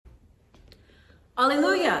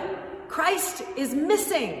Alleluia! Christ is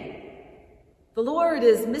missing. The Lord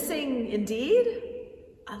is missing indeed.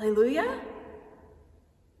 Alleluia!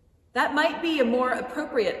 That might be a more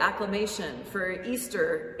appropriate acclamation for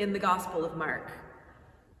Easter in the Gospel of Mark.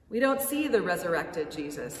 We don't see the resurrected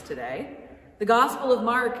Jesus today. The Gospel of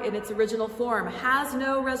Mark in its original form has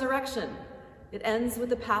no resurrection. It ends with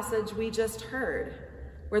the passage we just heard,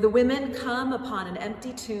 where the women come upon an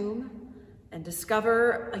empty tomb and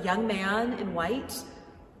discover a young man in white.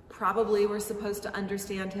 Probably we're supposed to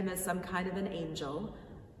understand him as some kind of an angel,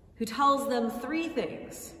 who tells them three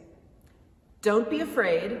things. Don't be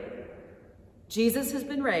afraid. Jesus has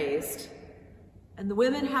been raised, and the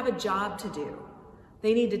women have a job to do.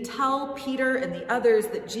 They need to tell Peter and the others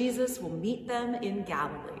that Jesus will meet them in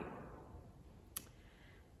Galilee.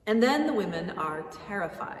 And then the women are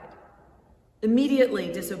terrified,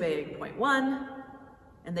 immediately disobeying point 1,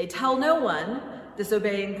 and they tell no one,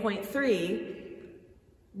 disobeying point 3,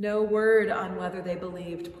 no word on whether they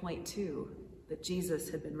believed point 2, that Jesus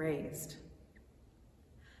had been raised.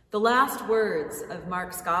 The last words of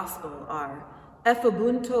Mark's gospel are,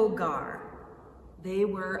 ephebunto gar. They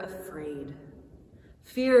were afraid.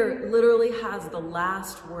 Fear literally has the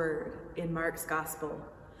last word in Mark's gospel,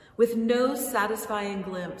 with no satisfying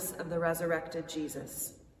glimpse of the resurrected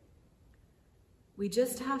Jesus. We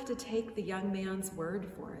just have to take the young man's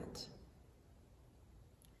word for it.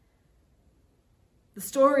 The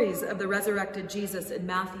stories of the resurrected Jesus in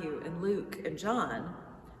Matthew and Luke and John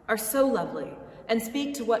are so lovely and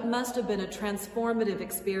speak to what must have been a transformative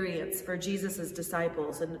experience for Jesus'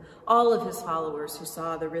 disciples and all of his followers who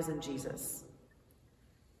saw the risen Jesus.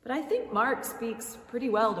 But I think Mark speaks pretty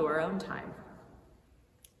well to our own time.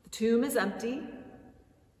 The tomb is empty.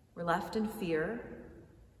 We're left in fear.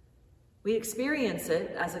 We experience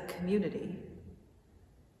it as a community.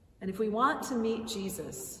 And if we want to meet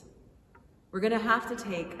Jesus, we're going to have to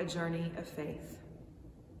take a journey of faith.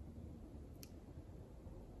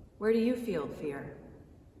 Where do you feel fear?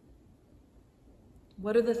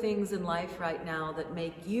 What are the things in life right now that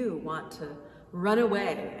make you want to run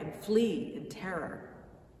away and flee in terror?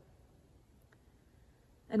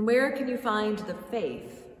 And where can you find the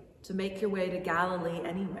faith to make your way to Galilee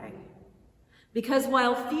anyway? Because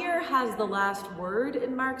while fear has the last word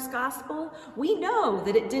in Mark's gospel, we know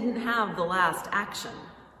that it didn't have the last action.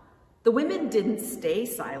 The women didn't stay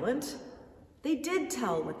silent. They did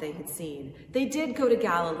tell what they had seen. They did go to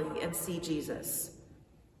Galilee and see Jesus,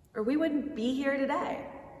 or we wouldn't be here today.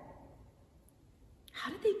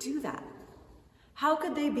 How did they do that? How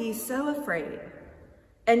could they be so afraid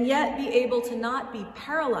and yet be able to not be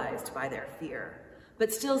paralyzed by their fear,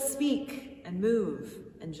 but still speak and move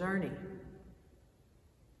and journey?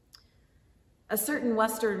 A certain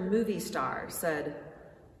Western movie star said,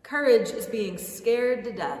 "Courage is being scared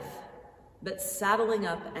to death, but saddling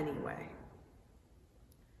up anyway."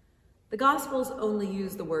 The Gospels only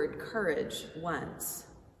use the word courage once,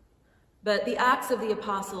 but the Acts of the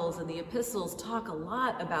Apostles and the epistles talk a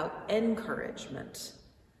lot about encouragement.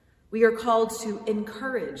 We are called to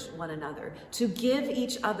encourage one another, to give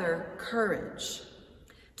each other courage,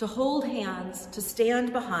 to hold hands, to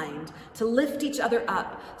stand behind, to lift each other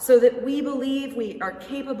up so that we believe we are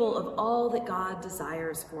capable of all that God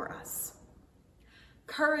desires for us.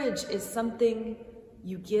 Courage is something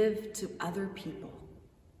you give to other people.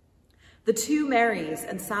 The two Marys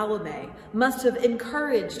and Salome must have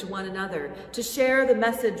encouraged one another to share the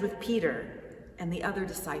message with Peter and the other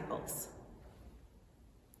disciples.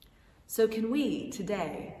 So can we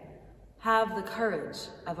today have the courage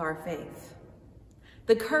of our faith?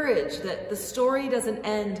 The courage that the story doesn't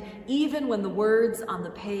end even when the words on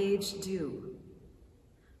the page do.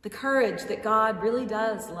 The courage that God really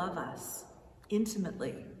does love us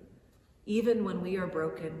intimately, even when we are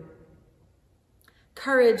broken.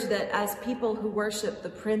 Courage that as people who worship the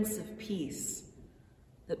Prince of Peace,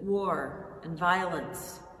 that war and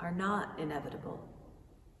violence are not inevitable.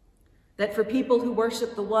 That for people who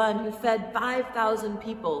worship the one who fed 5,000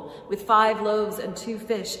 people with 5 loaves and 2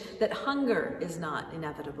 fish, that hunger is not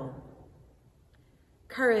inevitable.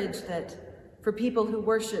 Courage that for people who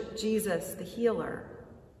worship Jesus, the healer,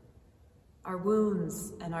 our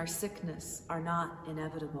wounds and our sickness are not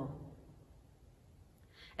inevitable.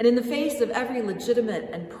 And in the face of every legitimate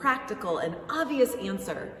and practical and obvious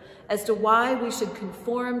answer as to why we should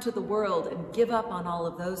conform to the world and give up on all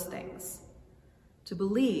of those things, to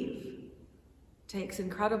believe takes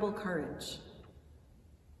incredible courage.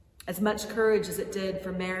 As much courage as it did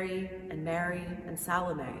for Mary and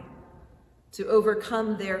Salome to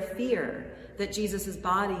overcome their fear that Jesus'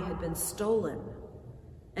 body had been stolen,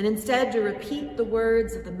 and instead to repeat the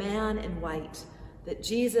words of the man in white that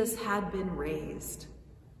Jesus had been raised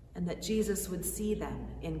and that Jesus would see them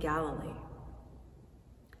in Galilee.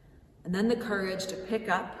 And then the courage to pick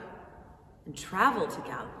up and travel to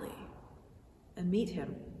Galilee and meet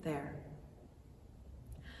him there.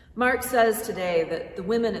 Mark says today that the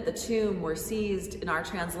women at the tomb were seized, in our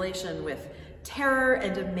translation, with terror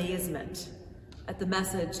and amazement at the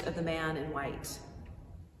message of the man in white.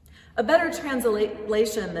 A better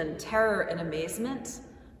translation than terror and amazement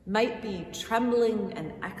might be trembling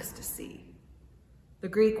and ecstasy. The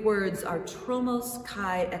Greek words are tromos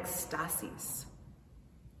kai ekstasis.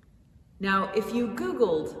 Now, if you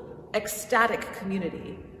Googled ecstatic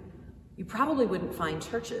community, you probably wouldn't find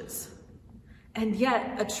churches. And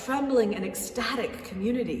yet, a trembling and ecstatic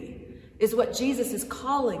community is what Jesus is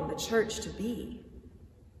calling the church to be.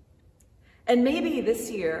 And maybe this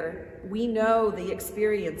year, we know the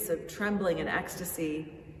experience of trembling and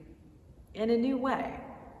ecstasy in a new way.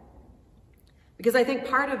 Because I think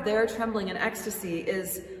part of their trembling and ecstasy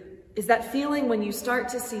is that feeling when you start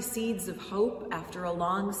to see seeds of hope after a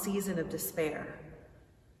long season of despair.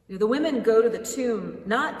 You know, the women go to the tomb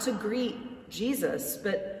not to greet Jesus,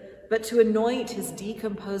 but to anoint his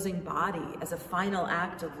decomposing body as a final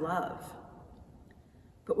act of love.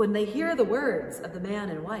 But when they hear the words of the man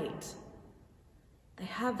in white, they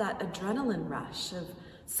have that adrenaline rush of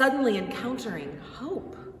suddenly encountering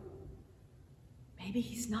hope. Maybe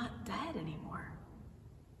he's not dead anymore.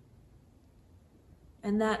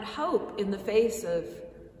 And that hope in the face of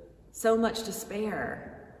so much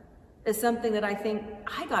despair is something that I think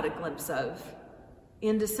I got a glimpse of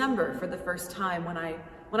in December for the first time when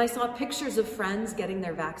I saw pictures of friends getting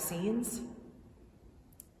their vaccines.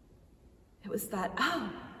 It was that,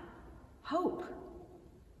 hope.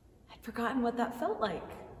 I'd forgotten what that felt like.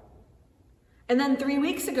 And then 3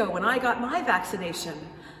 weeks ago when I got my vaccination,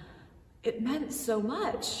 it meant so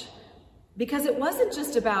much. Because it wasn't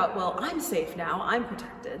just about, well, I'm safe now, I'm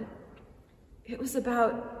protected. It was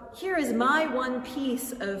about, here is my one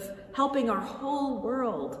piece of helping our whole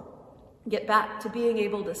world get back to being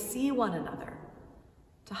able to see one another,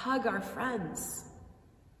 to hug our friends,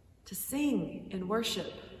 to sing in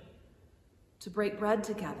worship, to break bread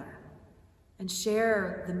together and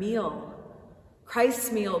share the meal,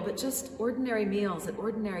 Christ's meal, but just ordinary meals at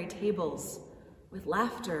ordinary tables with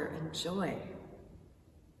laughter and joy.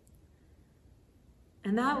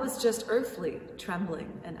 And that was just earthly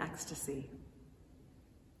trembling and ecstasy.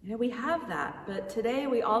 You know, we have that, but today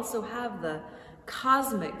we also have the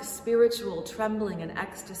cosmic spiritual trembling and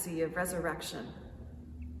ecstasy of resurrection.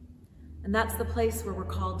 And that's the place where we're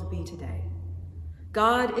called to be today.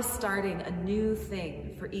 God is starting a new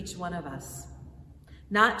thing for each one of us.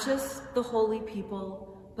 Not just the holy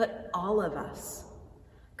people, but all of us.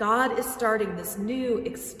 God is starting this new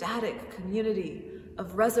ecstatic community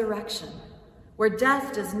of resurrection, where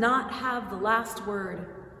death does not have the last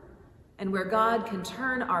word, and where God can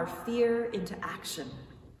turn our fear into action.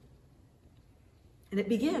 And it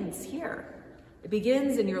begins here. It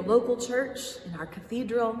begins in your local church, in our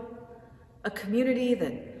cathedral, a community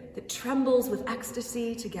that trembles with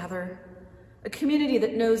ecstasy together, a community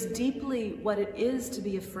that knows deeply what it is to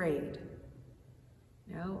be afraid.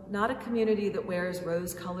 You know, not a community that wears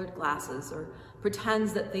rose-colored glasses or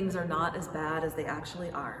pretends that things are not as bad as they actually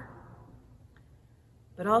are,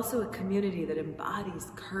 but also a community that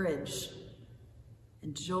embodies courage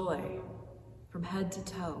and joy from head to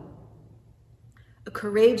toe. A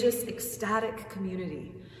courageous, ecstatic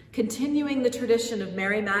community, continuing the tradition of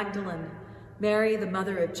Mary Magdalene, Mary, the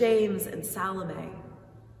mother of James and Salome,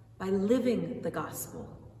 by living the gospel,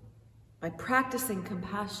 by practicing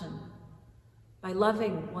compassion, by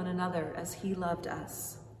loving one another as he loved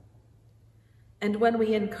us. And when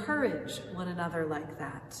we encourage one another like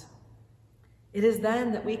that, it is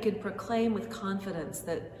then that we can proclaim with confidence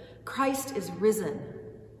that Christ is risen,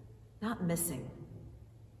 not missing,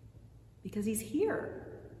 because he's here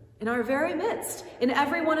in our very midst, in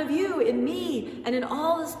every one of you, in me, and in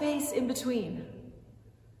all the space in between.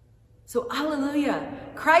 So, alleluia,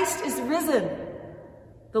 Christ is risen.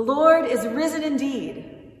 The Lord is risen indeed.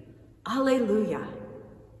 Alleluia.